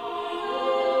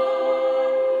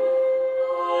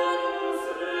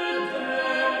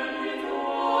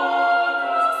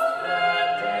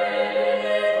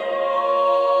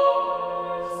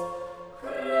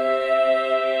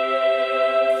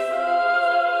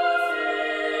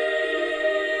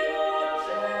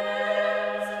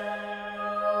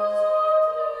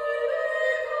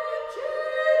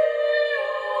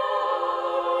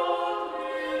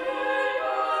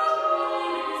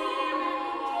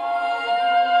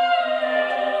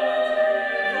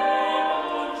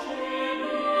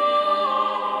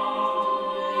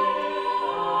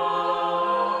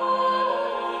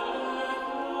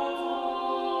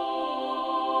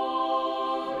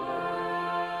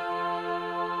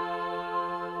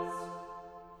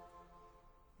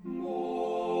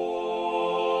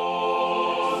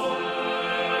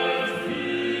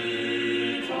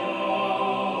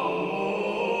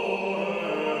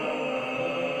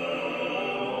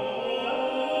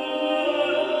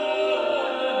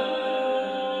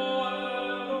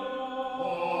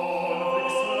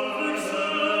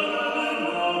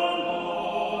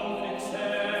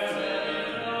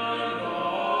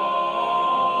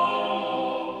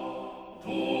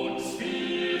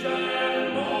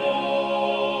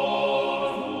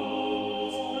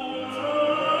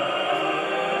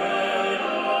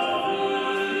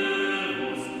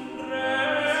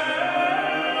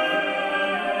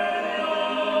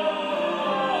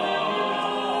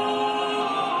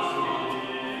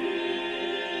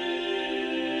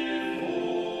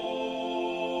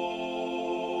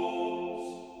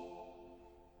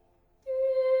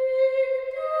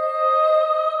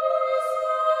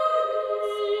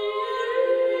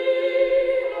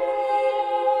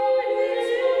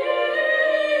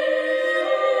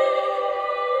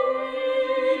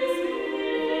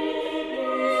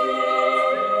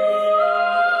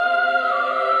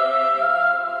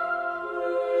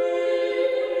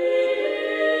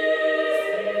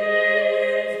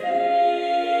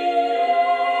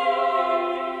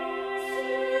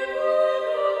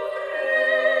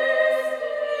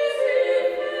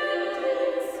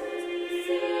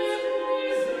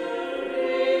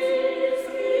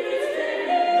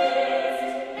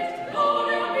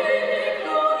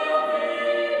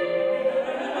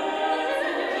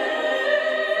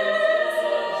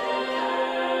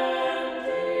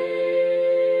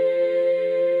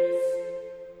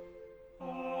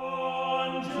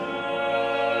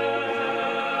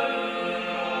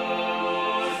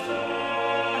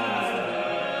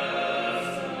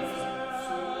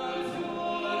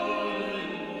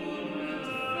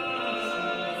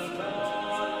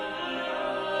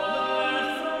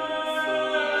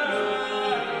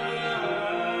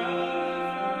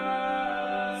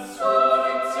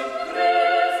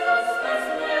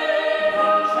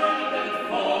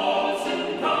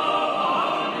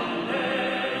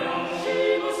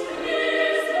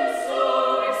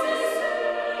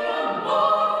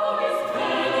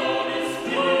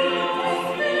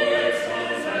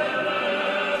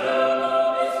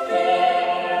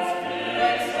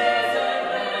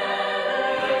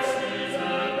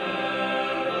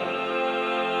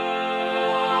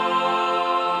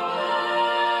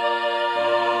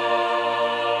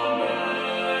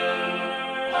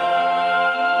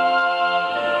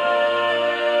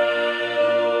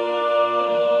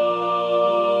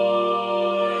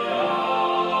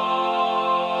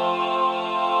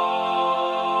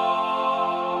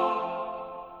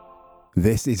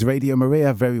 This is Radio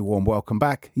Maria. Very warm welcome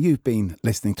back. You've been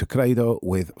listening to CREDO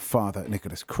with Father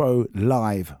Nicholas Crowe,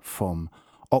 live from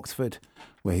Oxford,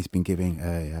 where he's been giving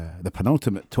the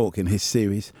penultimate talk in his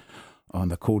series on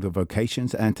the call to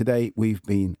vocations. And today we've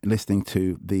been listening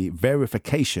to the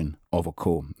verification of a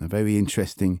call. A very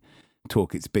interesting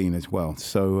talk it's been as well.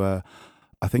 So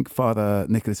I think Father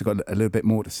Nicholas has got a little bit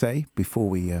more to say before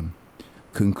we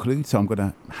conclude. So I'm going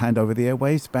to hand over the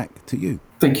airwaves back to you.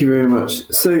 Thank you very much.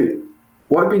 So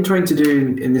what I've been trying to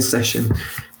do in this session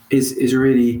is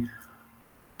really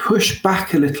push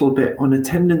back a little bit on a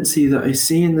tendency that I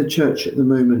see in the church at the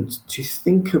moment to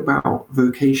think about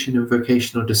vocation and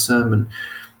vocational discernment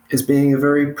as being a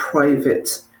very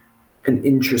private and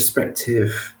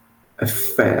introspective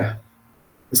affair.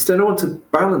 Instead, I want to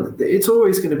balance. It's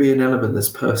always going to be an element that's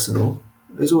personal.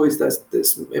 There's always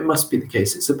it must be the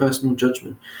case. It's a personal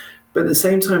judgment. But at the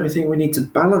same time, I think we need to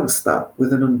balance that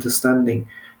with an understanding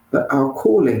that our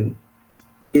calling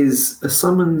is a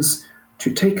summons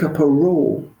to take up a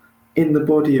role in the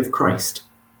body of Christ.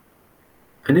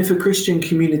 And if a Christian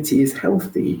community is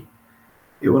healthy,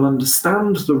 it will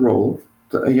understand the role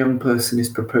that a young person is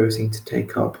proposing to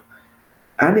take up,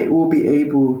 and it will be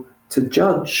able to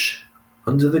judge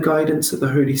under the guidance of the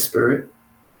Holy Spirit,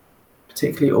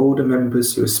 particularly older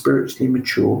members who are spiritually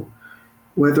mature,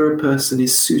 whether a person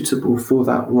is suitable for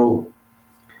that role.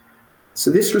 So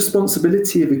this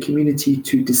responsibility of a community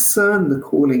to discern the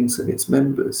callings of its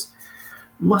members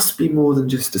must be more than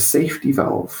just a safety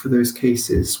valve for those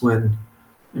cases when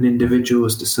an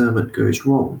individual's discernment goes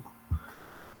wrong.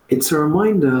 It's a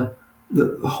reminder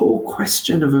that the whole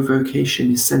question of a vocation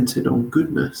is centered on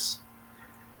goodness.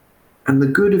 And the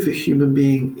good of a human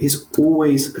being is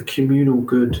always a communal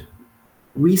good.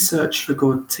 We search for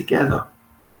God together.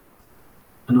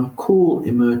 And our call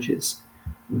emerges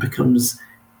and becomes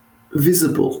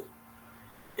visible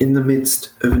in the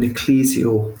midst of an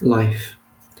ecclesial life.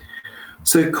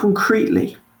 So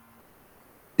concretely,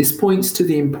 this points to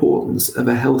the importance of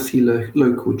a healthy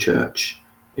local church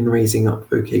in raising up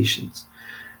vocations.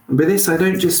 And by this, I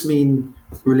don't just mean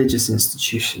religious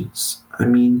institutions. I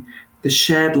mean the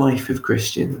shared life of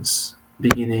Christians,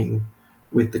 beginning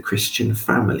with the Christian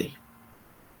family.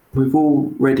 We've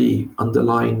already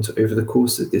underlined over the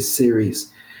course of this series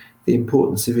the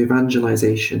importance of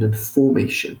evangelization and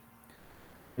formation.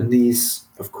 And these,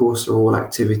 of course, are all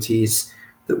activities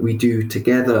that we do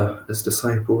together as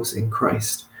disciples in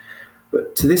Christ.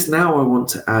 But to this now, I want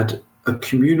to add a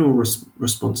communal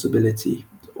responsibility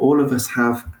all of us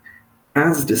have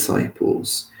as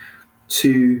disciples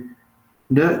to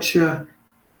nurture,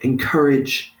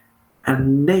 encourage,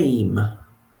 and name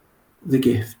the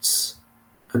gifts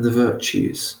and the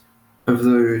virtues of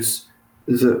those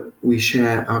that we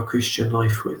share our Christian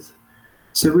life with.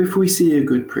 So if we see a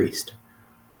good priest,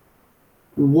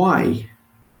 why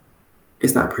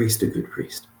is that priest a good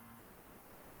priest?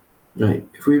 Right?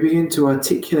 If we begin to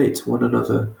articulate to one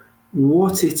another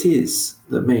what it is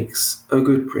that makes a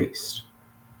good priest,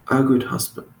 a good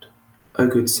husband, a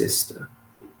good sister,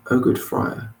 a good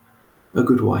friar, a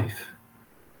good wife,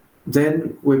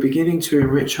 then we're beginning to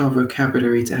enrich our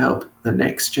vocabulary to help the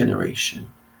next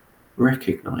generation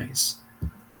recognize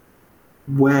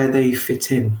where they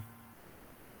fit in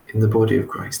the body of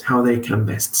Christ, how they can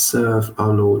best serve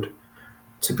our Lord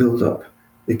to build up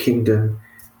the kingdom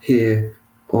here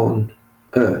on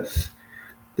earth.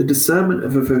 The discernment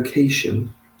of a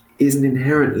vocation is an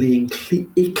inherently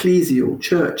ecclesial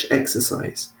church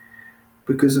exercise,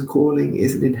 because a calling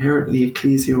is an inherently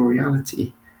ecclesial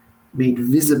reality made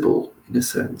visible, in a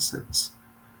certain sense,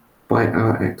 by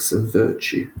our acts of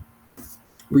virtue.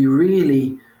 We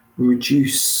really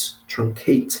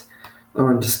truncate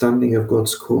our understanding of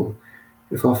God's call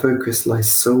if our focus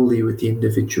lies solely with the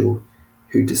individual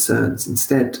who discerns.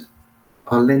 Instead,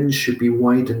 our lens should be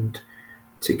widened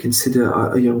to consider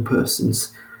a young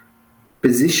person's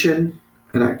position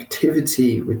and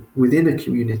activity within a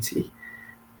community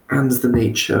and the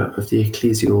nature of the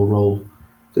ecclesial role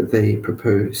that they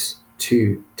propose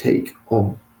to take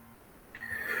on.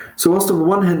 So whilst on the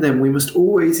one hand then we must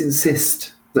always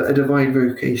insist that a divine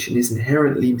vocation is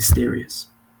inherently mysterious,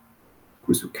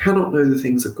 because we cannot know the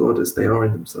things of God as they are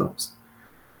in themselves.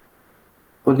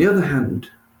 On the other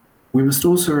hand, we must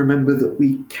also remember that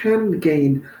we can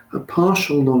gain a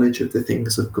partial knowledge of the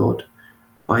things of God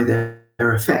by their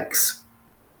effects.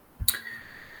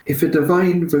 If a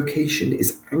divine vocation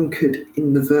is anchored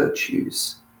in the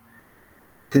virtues,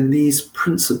 then these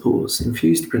principles,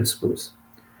 infused principles,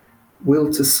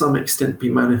 will to some extent be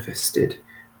manifested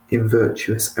in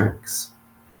virtuous acts.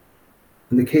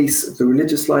 In the case of the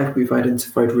religious life, we've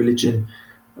identified religion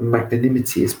and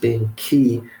magnanimity as being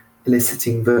key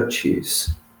eliciting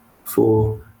virtues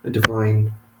for a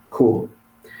divine call.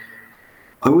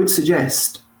 I would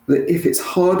suggest that if it's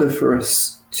harder for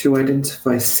us to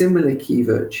identify similar key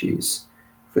virtues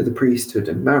for the priesthood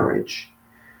and marriage,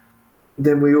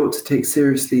 then we ought to take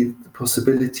seriously the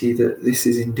possibility that this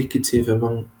is indicative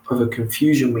of a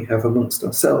confusion we have amongst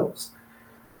ourselves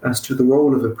as to the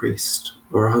role of a priest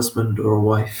or a husband or a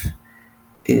wife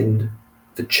in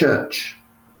the church.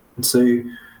 And so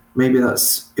maybe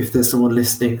that's, if there's someone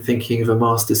listening thinking of a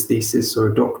master's thesis or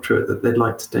a doctorate that they'd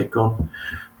like to take on,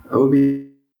 it would be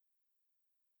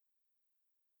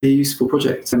a useful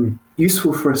project and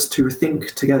useful for us to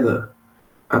think together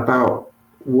about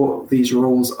what these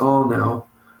roles are now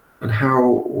and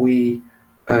how we,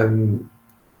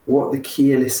 what the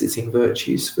key eliciting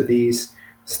virtues for these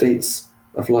states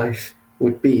of life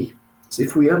would be. So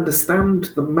if we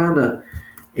understand the manner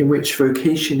in which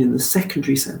vocation in the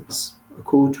secondary sense, a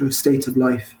call to a state of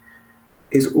life,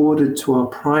 is ordered to our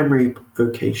primary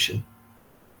vocation,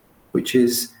 which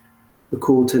is the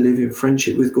call to live in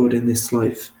friendship with God in this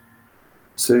life,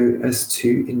 so as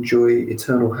to enjoy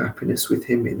eternal happiness with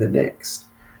him in the next,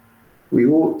 we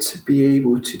ought to be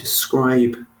able to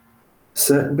describe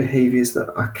certain behaviours that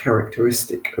are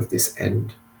characteristic of this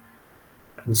end,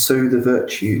 and so the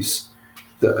virtues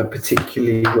that are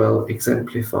particularly well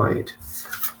exemplified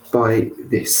by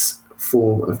this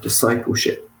form of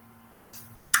discipleship.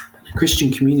 A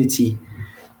Christian community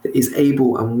that is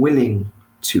able and willing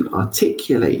to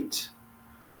articulate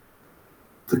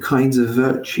the kinds of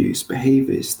virtues,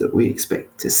 behaviours that we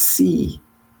expect to see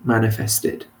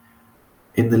manifested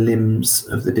in the limbs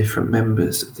of the different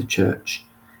members of the church,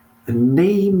 and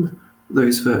name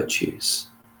those virtues,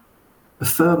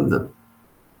 affirm them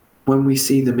when we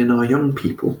see them in our young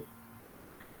people,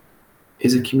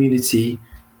 is a community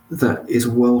that is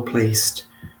well placed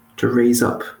to raise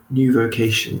up new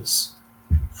vocations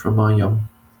from our young,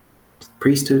 to the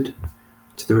priesthood,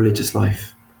 to the religious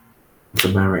life, to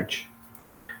marriage.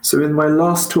 So in my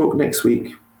last talk next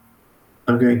week,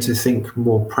 I'm going to think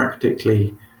more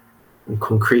practically and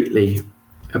concretely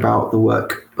about the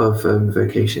work of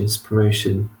vocations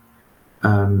promotion.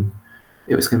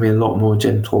 It was going to be a lot more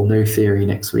gentle, no theory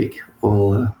next week,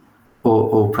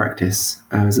 all practice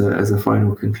as a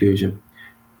final conclusion.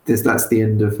 That's the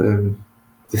end of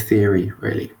the theory,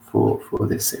 really, for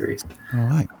this series. All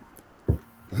right.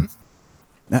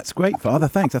 That's great, Father.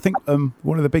 Thanks. I think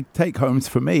one of the big take-homes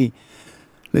for me,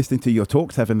 listening to your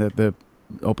talks, having the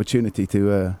opportunity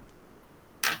to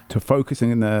focus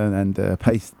and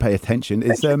pay attention,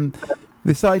 is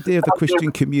this idea of the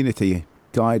Christian community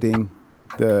guiding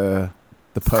the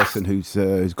person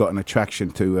who's got an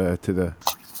attraction to the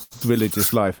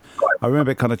religious life. I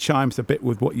remember it kind of chimes a bit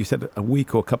with what you said a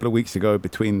week or a couple of weeks ago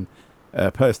between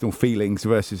personal feelings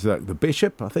versus the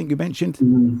bishop, I think you mentioned.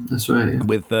 That's right. Yeah.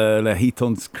 With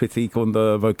Lehiton's critique on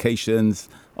the vocations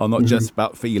are not just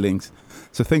about feelings.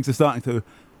 So things are starting to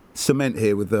cement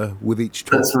here with each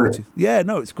talk. That's right.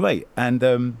 It's great.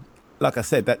 And like I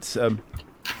said, that's the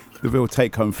real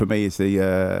take home for me is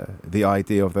the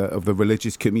idea of the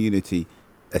religious community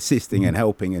assisting and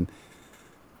helping, and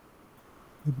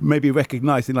maybe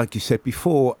recognizing, like you said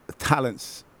before,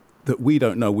 talents that we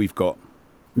don't know we've got.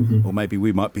 Or maybe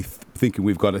we might be thinking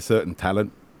we've got a certain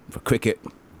talent for cricket,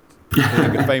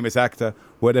 being a famous actor,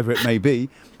 whatever it may be,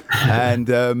 and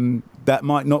that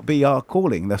might not be our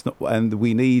calling. That's not, and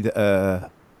we need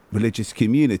religious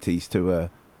communities to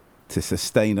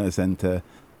sustain us and to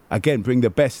again bring the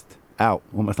best out,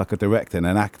 almost like a director and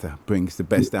an actor brings the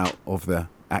best out of the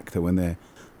actor when they're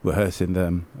rehearsing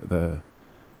the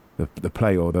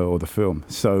play or the film.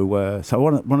 So I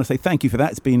want to say thank you for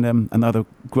that. It's been another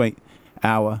great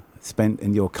hour spent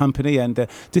in your company. And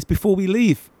just before we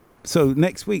leave, so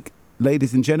next week,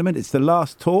 ladies and gentlemen, it's the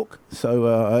last talk. So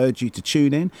I urge you to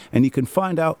tune in, and you can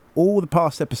find out all the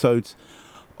past episodes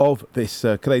of this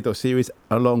CREDO series,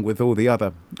 along with all the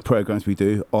other programs we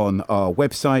do on our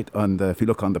website. And if you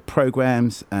look on the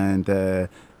programs and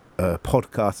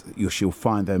podcasts, you'll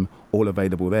find them all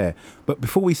available there. But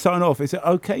before we sign off, is it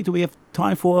okay? Do we have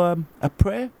time for a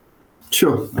prayer?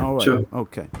 Sure. All right. Sure.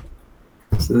 Okay.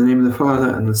 So in the name of the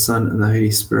Father, and the Son, and the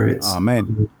Holy Spirit.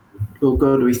 Amen. Lord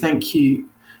God, we thank you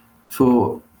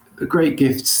for the great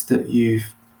gifts that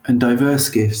and diverse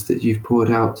gifts that you've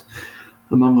poured out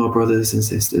among our brothers and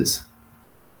sisters.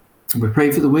 And we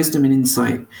pray for the wisdom and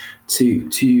insight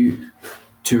to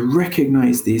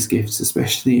recognize these gifts,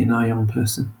 especially in our young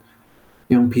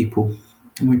people.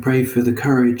 And we pray for the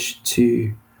courage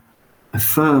to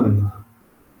affirm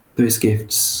those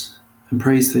gifts and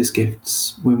praise those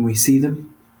gifts when we see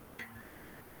them.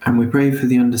 And we pray for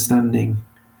the understanding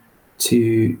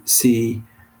to see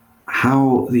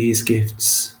how these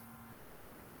gifts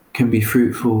can be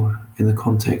fruitful in the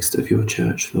context of your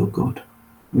church, Lord God.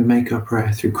 We make our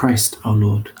prayer through Christ our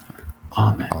Lord.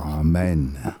 Amen.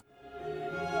 Amen.